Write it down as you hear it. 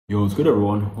Yo, what's good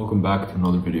everyone? Welcome back to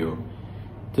another video.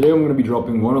 Today I'm going to be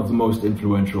dropping one of the most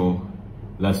influential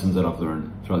lessons that I've learned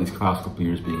throughout these past couple of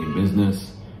years being in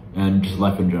business and just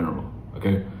life in general,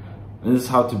 okay? And this is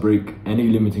how to break any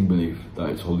limiting belief that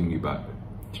is holding you back.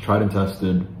 It's tried and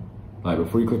tested. Like,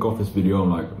 before you click off this video, I'm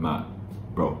like, Matt,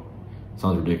 bro, it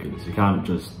sounds ridiculous. You can't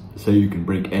just say you can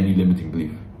break any limiting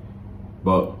belief.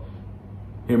 But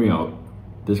hear me out.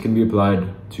 This can be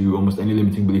applied to almost any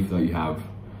limiting belief that you have.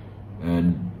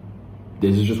 And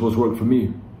this is just what's worked for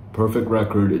me. Perfect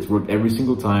record. It's worked every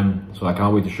single time. So I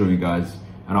can't wait to show you guys.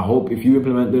 And I hope if you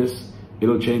implement this,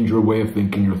 it'll change your way of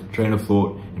thinking, your train of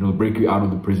thought, and it'll break you out of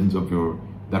the prisons of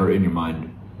that are in your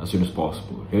mind as soon as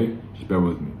possible, okay? Just bear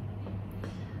with me.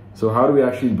 So how do we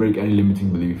actually break any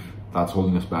limiting belief that's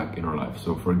holding us back in our life?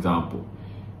 So for example,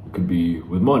 it could be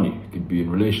with money, it could be in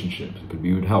relationships, it could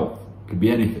be with health, it could be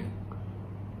anything.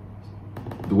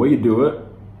 The way you do it,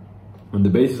 and the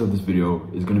basis of this video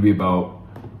is going to be about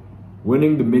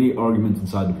winning the mini arguments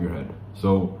inside of your head.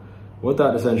 So what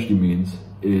that essentially means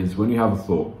is when you have a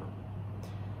thought,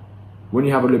 when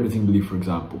you have a limiting belief, for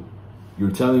example, you're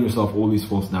telling yourself all these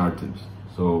false narratives.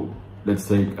 So let's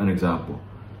take an example.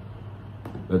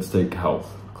 Let's take health,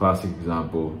 classic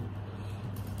example.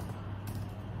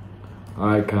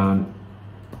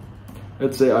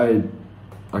 Let's say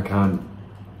I can't,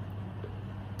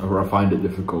 or I find it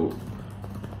difficult.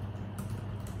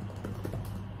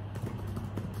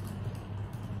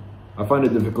 I find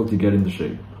it difficult to get into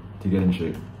shape,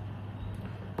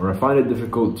 or I find it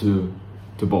difficult to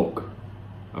bulk.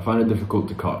 I find it difficult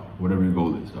to cut, whatever your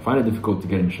goal is. I find it difficult to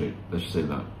get in shape. Let's just say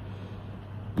that.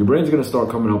 Your brain's gonna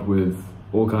start coming up with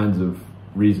all kinds of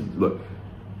reasons. Look,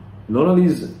 none of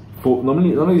these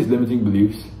limiting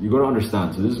beliefs, you gotta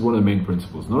understand. So this is one of the main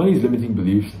principles. None of these limiting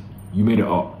beliefs, you made it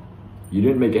up. You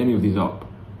didn't make any of these up.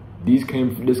 This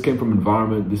came from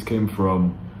environment. This came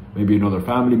from maybe another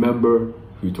family member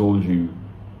who told you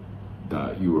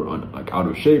that you were out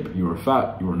of shape, you were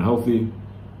fat, you were unhealthy.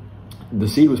 The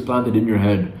seed was planted in your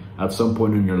head at some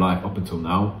point in your life up until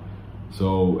now.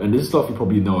 So, and this is stuff you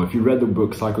probably know. If you read the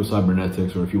book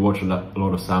Psycho-Cybernetics, or if you watch a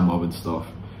lot of Sam Ovens stuff,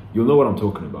 you'll know what I'm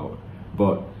talking about.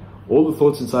 But all the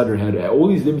thoughts inside your head, all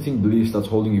these limiting beliefs that's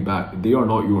holding you back, they are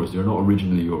not yours. They're not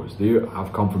originally yours. They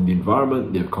have come from the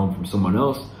environment. They've come from someone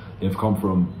else. They've come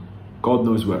from God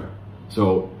knows where.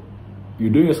 So you're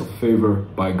doing yourself a favor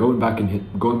by going back in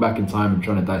time and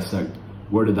trying to dissect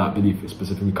where did that belief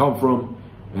specifically come from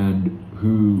and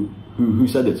who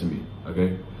said it to me,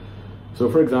 okay? So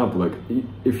for example, like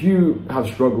if you have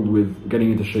struggled with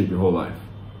getting into shape your whole life,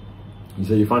 you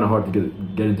say you find it hard to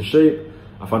get into shape,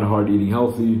 I find it hard eating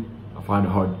healthy, I find it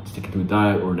hard sticking to a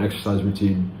diet or an exercise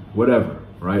routine, whatever,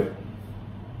 right?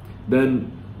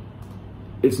 Then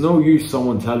it's no use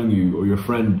someone telling you or your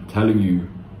friend telling you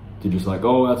to just like,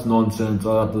 oh, that's nonsense,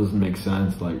 oh, that doesn't make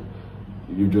sense, like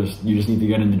you just need to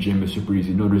get in the gym, it's super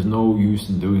easy. No, there's no use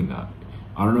in doing that.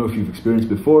 I don't know if you've experienced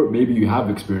before, maybe you have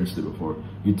experienced it before.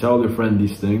 You tell your friend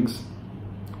these things,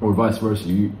 or vice versa.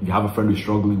 You have a friend who's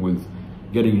struggling with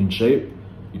getting in shape,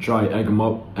 you try egg them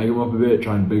up a bit,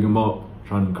 try and big them up,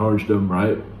 try and encourage them,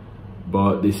 right?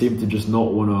 But they seem to just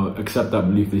not want to accept that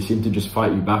belief. They seem to just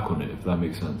fight you back on it, if that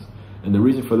makes sense. And the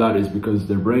reason for that is because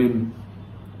their brain,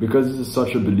 because this is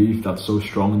such a belief that's so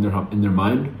strong in their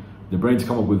mind, the brains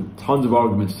come up with tons of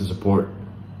arguments to support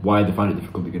why they find it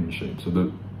difficult to get in shape.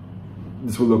 So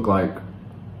this will look like,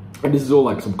 and this is all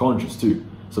like subconscious too.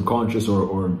 Subconscious,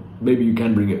 or maybe you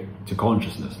can bring it to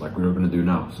consciousness like we're gonna do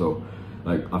now. So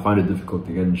like, I find it difficult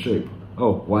to get in shape.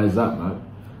 Oh, why is that, Matt?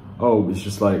 Oh, it's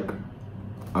just like,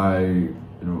 I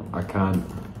can't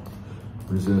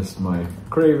resist my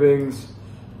cravings.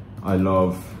 I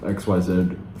love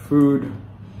XYZ food.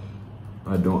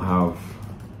 I don't have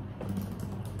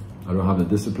the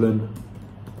discipline.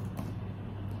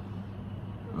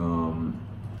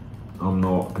 I'm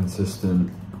not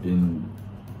consistent in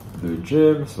the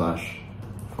gym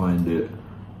 / find it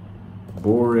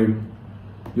boring.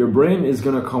 Your brain is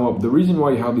gonna come up, the reason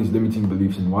why you have these limiting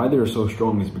beliefs and why they're so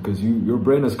strong is because your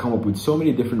brain has come up with so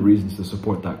many different reasons to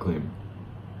support that claim.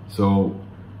 So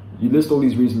you list all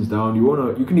these reasons down.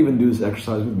 You can even do this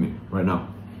exercise with me right now.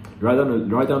 Write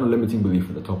down a limiting belief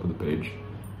at the top of the page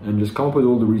and just come up with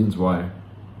all the reasons why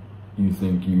you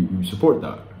think you support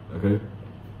that, okay?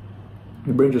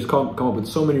 Your brain just come up with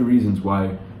so many reasons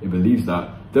why it believes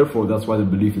that. Therefore, that's why the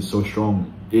belief is so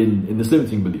strong in this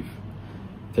limiting belief.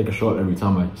 Take a shot every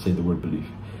time I say the word belief.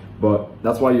 But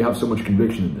that's why you have so much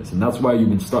conviction in this. And that's why you've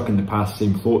been stuck in the past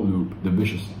same thought loop, the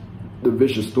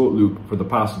vicious thought loop for the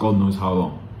past God knows how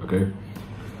long, okay?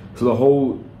 So the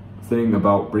whole thing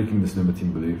about breaking this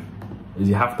limiting belief is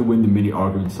you have to win the mini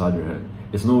argument inside your head.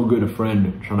 It's no good a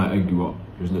friend trying to egg you up.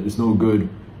 It's no good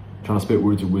trying to spit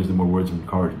words of wisdom or words of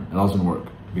encouragement. It doesn't work,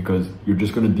 because you're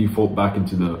just going to default back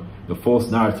into the false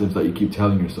narratives that you keep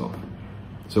telling yourself.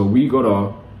 So we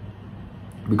gotta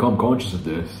become conscious of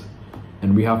this,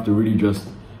 and we have to really just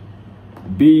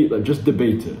just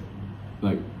debate it,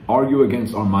 like argue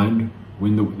against our mind,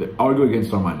 argue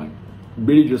against our mind, like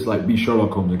really just like be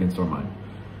Sherlock Holmes against our mind.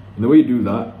 And the way you do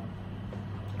that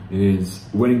is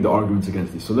winning the arguments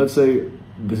against it. So let's say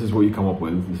this is what you come up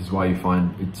with. This is why you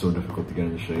find it so difficult to get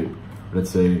into shape.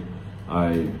 Let's say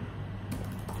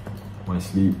my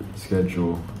sleep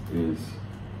schedule is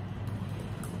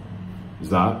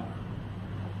that.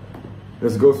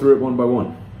 Let's go through it one by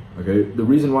one. Okay, the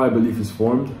reason why a belief is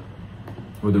formed,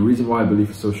 or the reason why a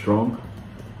belief is so strong,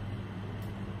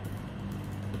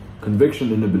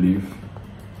 conviction in a belief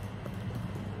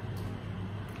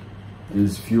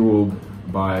is fueled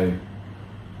by,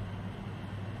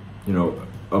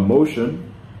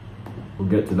 emotion. We'll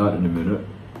get to that in a minute.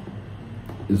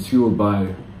 Is fueled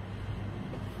by,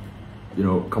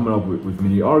 coming up with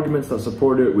many arguments that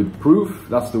support it, with proof,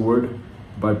 that's the word,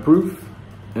 by proof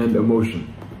and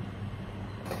emotion.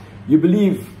 You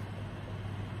believe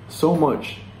so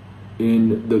much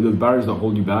in the barriers that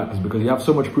hold you back is because you have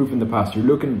so much proof in the past.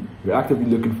 You're actively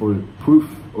looking for proof,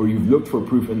 or you've looked for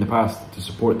proof in the past to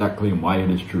support that claim, why it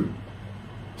is true.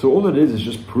 So all it is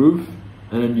just proof,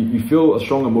 and then you feel a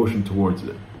strong emotion towards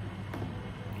it.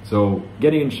 So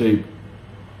getting in shape,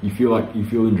 you feel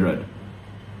in dread.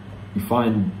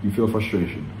 You feel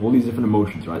frustration, all these different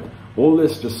emotions, right? All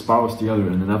this just spirals together,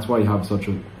 and then that's why you have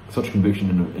such conviction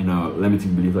in a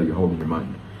limiting belief that you hold in your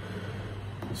mind.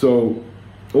 So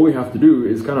all we have to do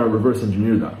is kind of reverse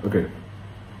engineer that. Okay,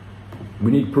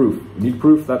 we need proof. We need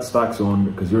proof that stacks on,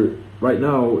 because right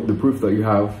now the proof that you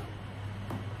have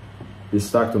is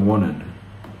stacked on one end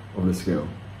of the scale.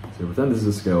 So pretend this is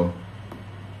a scale.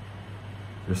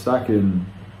 You're stacking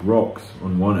rocks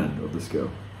on one end of the scale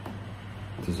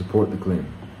to support the claim,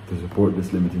 to support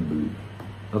this limiting belief.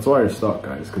 That's why you're stuck,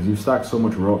 guys, because you've stacked so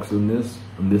much rocks on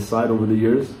this side over the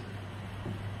years,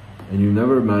 and you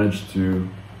never managed to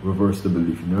reverse the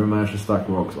belief. You never managed to stack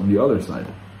rocks on the other side.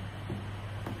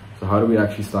 So how do we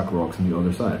actually stack rocks on the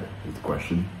other side, is the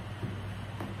question.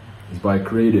 Is by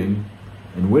creating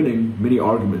and winning many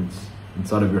arguments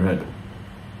inside of your head,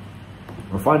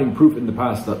 or finding proof in the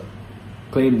past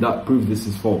that proves this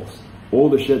is false. All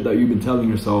the shit that you've been telling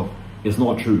yourself is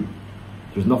not true.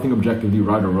 There's nothing objectively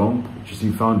right or wrong. It's just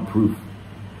you found proof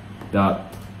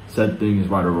that said thing is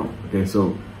right or wrong. Okay,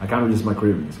 so I can't resist my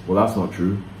cravings. Well, that's not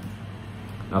true.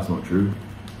 That's not true.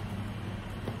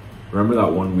 Remember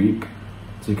that 1 week?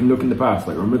 So you can look in the past,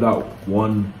 like remember that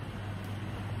one,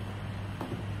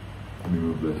 let me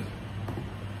move this.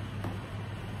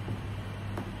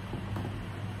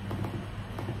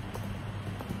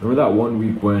 Remember that 1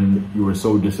 week when you were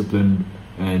so disciplined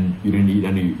and you didn't eat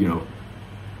any,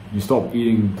 you stopped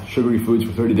eating sugary foods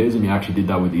for 30 days and you actually did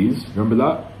that with ease? Remember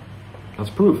that? That's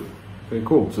proof. Okay,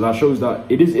 cool. So that shows that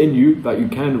it is in you, that you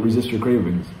can resist your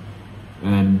cravings.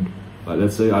 And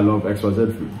let's say I love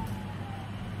XYZ food.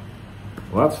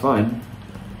 Well, that's fine.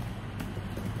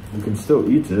 You can still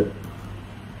eat it.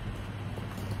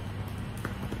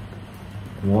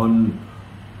 One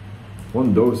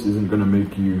dose isn't gonna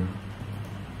make you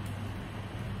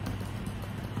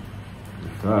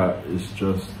fat. It's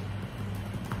just,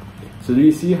 so do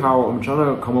you see how I'm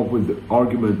trying to come up with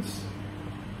arguments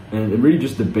and really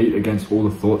just debate against all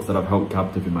the thoughts that I've held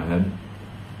captive in my head?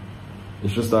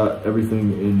 It's just that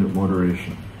everything in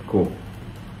moderation. Cool.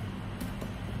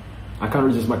 I can't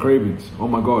resist my cravings. Oh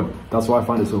my God, that's why I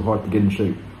find it so hard to get in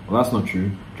shape. Well, that's not true.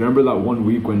 Do you remember that 1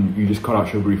 week when you just cut out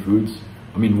sugary foods?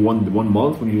 I mean, one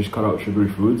month when you just cut out sugary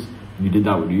foods and you did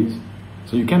that with ease?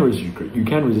 So you can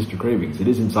resist your cravings. It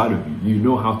is inside of you. You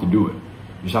know how to do it.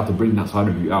 You just have to bring that side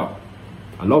of you out.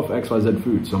 I love XYZ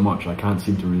food so much, I can't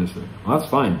seem to resist it. Well, that's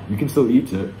fine. You can still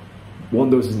eat it.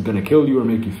 One dose isn't going to kill you or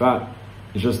make you fat.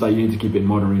 It's just that you need to keep it in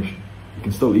moderation. You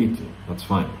can still eat it. That's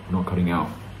fine. You're not cutting out.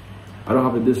 I don't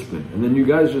have the discipline. And then you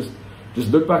guys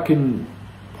just look back in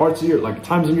parts of your,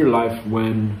 times in your life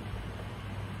when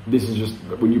this is just,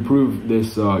 when you prove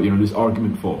this, this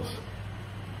argument false.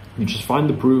 You just find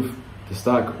the proof to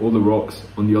stack all the rocks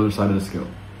on the other side of the scale.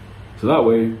 So that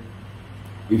way,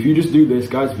 if you just do this,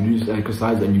 guys, if you just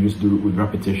exercise and you just do it with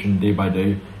repetition day by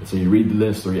day, let's say you read the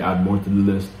list or you add more to the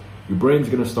list, your brain's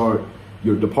gonna start,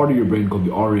 the part of your brain called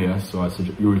the RAS, so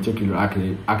your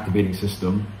reticular activating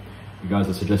system, you guys,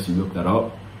 I suggest you look that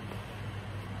up.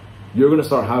 You're gonna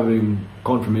start having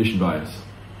confirmation bias.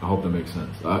 I hope that makes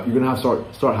sense. You're gonna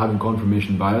start having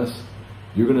confirmation bias.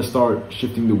 You're gonna start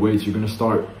shifting the weights. You're gonna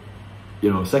start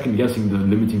second guessing the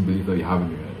limiting belief that you have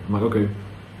in your head. I'm like, okay,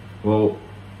 well,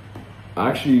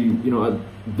 actually,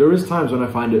 there is times when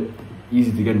I find it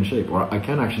easy to get in shape, or I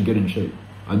can actually get in shape.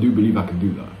 I do believe I can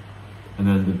do that. And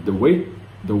then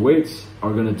the weights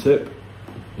are gonna tip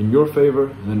in your favor,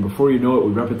 and then before you know it,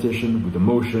 with repetition, with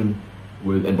emotion,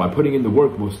 and by putting in the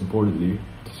work, most importantly,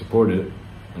 to support it,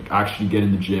 like actually get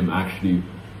in the gym, actually,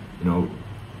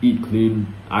 eat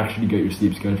clean, actually get your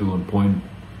sleep schedule on point,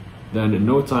 then in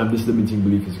no time this limiting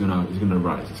belief is gonna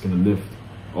rise. It's gonna lift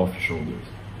off your shoulders,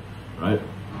 right?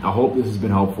 I hope this has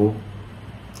been helpful.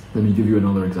 Let me give you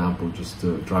another example just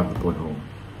to drive the point home.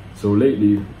 So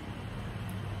lately,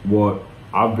 what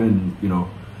I've been,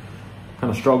 kind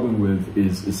of struggling with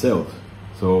is sales.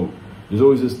 So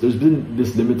there's been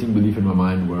this limiting belief in my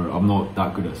mind where I'm not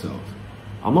that good at sales.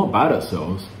 I'm not bad at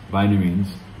sales by any means,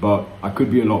 but I could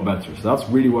be a lot better. So that's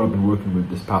really what I've been working with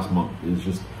this past month, is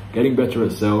just getting better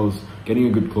at sales,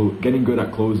 getting good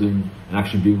at closing, and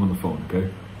actually being on the phone.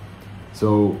 Okay,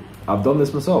 so I've done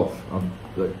this myself.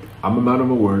 I'm a man of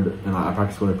my word, and I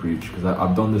practice what I preach, because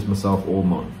I've done this myself all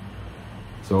month.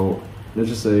 So let's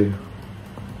just say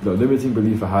the limiting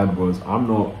belief I had was I'm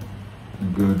not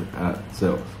good at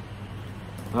sales.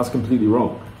 That's completely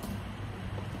wrong.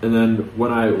 And then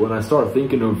when I start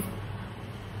thinking of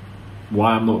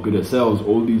why I'm not good at sales,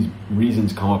 all these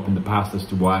reasons come up in the past as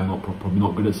to why I'm probably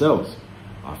not good at sales.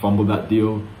 I fumbled that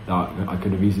deal that I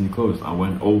could have easily closed. I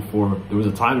went 0-4. There was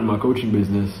a time in my coaching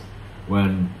business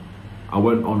when I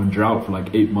went on a drought for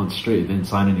like 8 months straight, didn't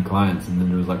sign any clients, and then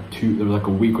there was like a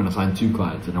week when I signed 2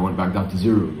 clients, and I went back down to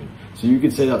 0 again. So you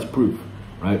could say that's proof,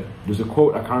 right? There's a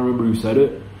quote, I can't remember who said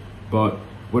it, but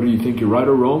whether you think you're right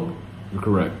or wrong, you're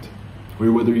correct.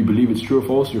 Or whether you believe it's true or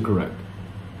false, you're correct.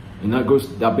 And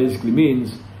that basically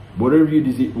means whatever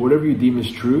you deem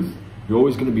as truth, you're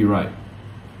always going to be right.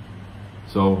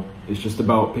 So it's just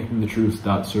about picking the truths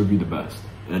that serve you the best.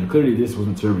 And clearly this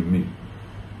wasn't serving me.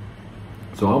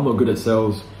 So I'm not good at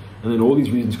sales, and then all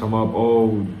these reasons come up. Oh,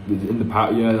 in the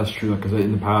past, yeah, that's true. Because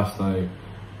in the past, I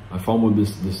fumbled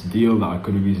this deal that I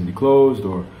could have easily closed,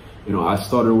 or I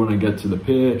stutter when I get to the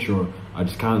pitch, or I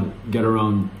just can't get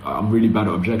around. I'm really bad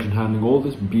at objection handling. All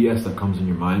this BS that comes in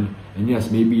your mind. And yes,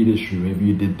 maybe it is true. Maybe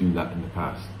you did do that in the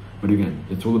past. But again,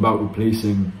 it's all about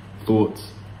replacing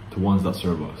thoughts to ones that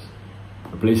serve us,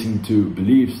 replacing to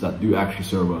beliefs that do actually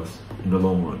serve us in the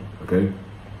long run. Okay.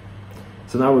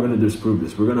 So now we're going to disprove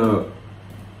this. We're going to,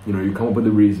 you come up with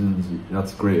the reasons,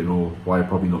 that's great and all, why you're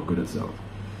probably not good at sales.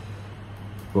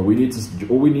 But all we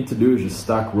need to do is just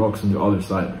stack rocks on the other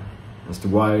side as to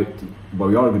why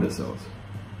we are good at sales.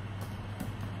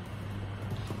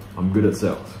 I'm good at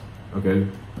sales. Okay,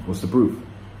 what's the proof?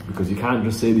 Because you can't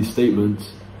just say these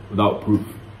statements without proof.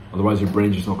 Otherwise your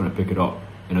brain's just not going to pick it up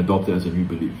and adopt it as a new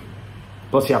belief.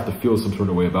 Plus you have to feel some sort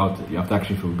of way about it. You have to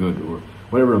actually feel good, or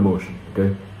whatever emotion,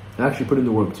 okay? And actually put in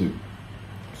the work too.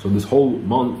 So this whole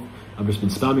month, I've just been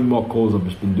spamming mock calls, I've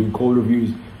just been doing call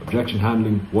reviews, objection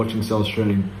handling, watching sales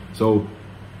training. So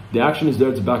the action is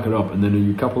there to back it up, and then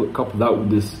you couple that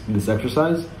with this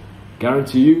exercise,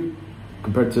 guarantee you,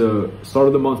 compared to start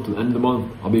of the month to the end of the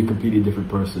month, I'll be a completely different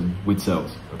person with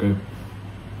sales, okay?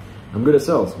 I'm good at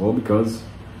sales, well, because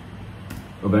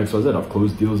of XYZ. I've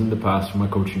closed deals in the past for my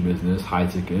coaching business, high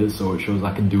ticket, so it shows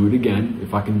I can do it again.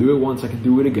 If I can do it once, I can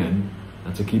do it again.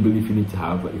 That's a key belief you need to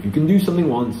have. But if you can do something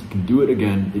once, you can do it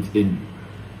again, it's in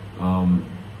you.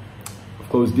 I've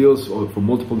closed deals for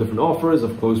multiple different offers.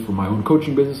 I've closed for my own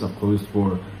coaching business. I've closed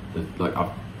for,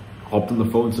 I've hopped on the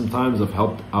phone sometimes. I've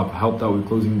helped out with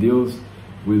closing deals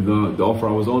with the offer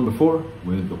I was on before,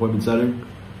 with appointment setting.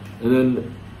 And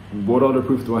then what other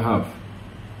proof do I have?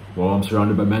 Well, I'm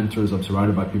surrounded by mentors. I'm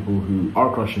surrounded by people who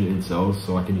are crushing it in sales,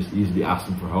 so I can just easily ask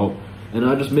them for help. And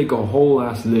I just make a whole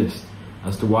ass list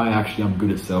as to why actually I'm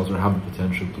good at sales, or have the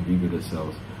potential to be good at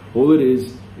sales. All it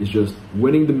is just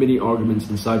winning the mini arguments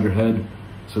inside your head,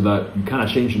 so that you kind of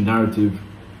change the narrative.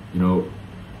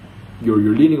 You're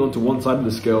leaning onto one side of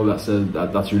the scale that says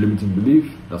that's your limiting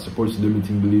belief, that supports your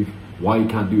limiting belief, why you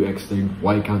can't do X thing,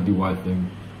 why you can't do Y thing.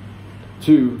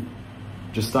 2,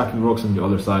 just stacking rocks on the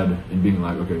other side and being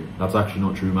like, okay, that's actually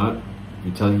not true, Matt.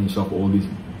 You're telling yourself all this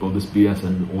BS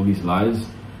and all these lies.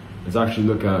 Let's actually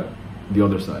look at the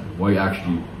other side, why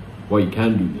you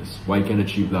can do this, why you can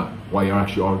achieve that, why you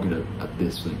actually are good at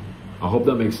this thing. I hope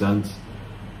that makes sense.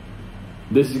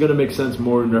 This is going to make sense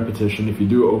more in repetition. If you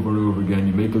do it over and over again,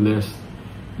 you make a list,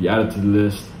 you add it to the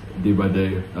list day by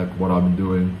day, like what I've been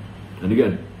doing. And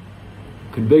again,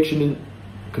 conviction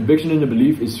in the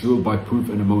belief is fueled by proof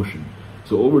and emotion.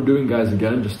 So all we're doing, guys,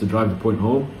 again, just to drive the point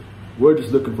home, we're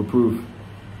just looking for proof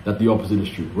that the opposite is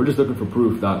true. We're just looking for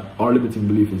proof that our limiting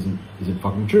belief isn't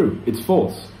fucking true. It's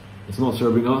false. It's not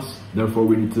serving us. Therefore,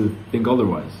 we need to think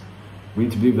otherwise. We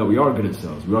need to believe that we are good at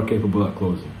sales. We are capable at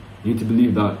closing. You need to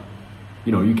believe that,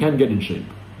 you can get in shape.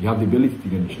 You have the ability to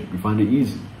get in shape. You find it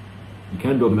easy. You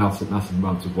can build massive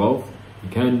amounts of wealth. You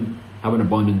can have an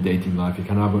abundant dating life. You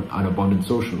can have an abundant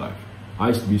social life. I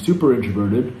used to be super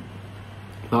introverted.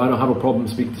 Now I don't have a problem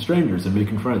speaking to strangers and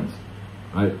making friends,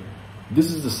 right?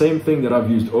 This is the same thing that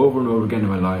I've used over and over again in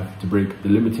my life to break the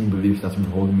limiting beliefs that's been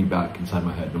holding me back inside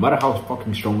my head. No matter how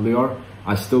fucking strong they are,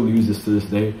 I still use this to this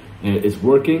day. And it's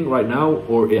working right now,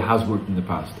 or it has worked in the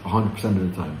past, 100% of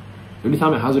the time. The only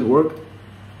time it hasn't worked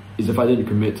is if I didn't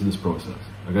commit to this process,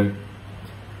 okay?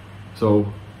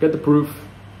 So get the proof,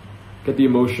 get the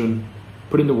emotion,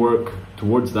 put in the work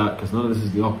towards that, because none of this is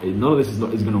going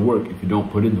to work if you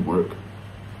don't put in the work,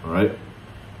 all right?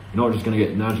 You're not just going to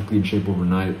get magically in shape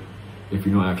overnight if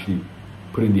you're not actually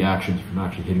putting the actions, if you're not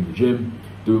actually hitting the gym,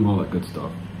 doing all that good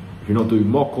stuff. If you're not doing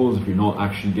mock calls, if you're not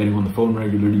actually getting on the phone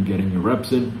regularly, getting your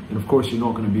reps in, and of course you're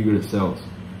not going to be good at sales.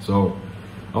 So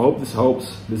I hope this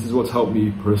helps. This is what's helped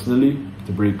me personally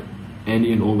to break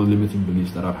any and all the limiting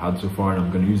beliefs that I've had so far, and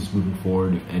I'm going to use this moving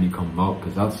forward if any come out,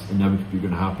 because that's inevitably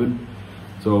going to happen.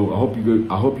 So I hope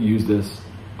you use this.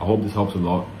 I hope this helps a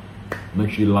lot.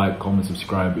 Make sure you like, comment,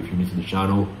 subscribe if you're new to the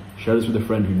channel. Share this with a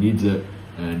friend who needs it,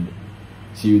 and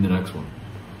see you in the next one.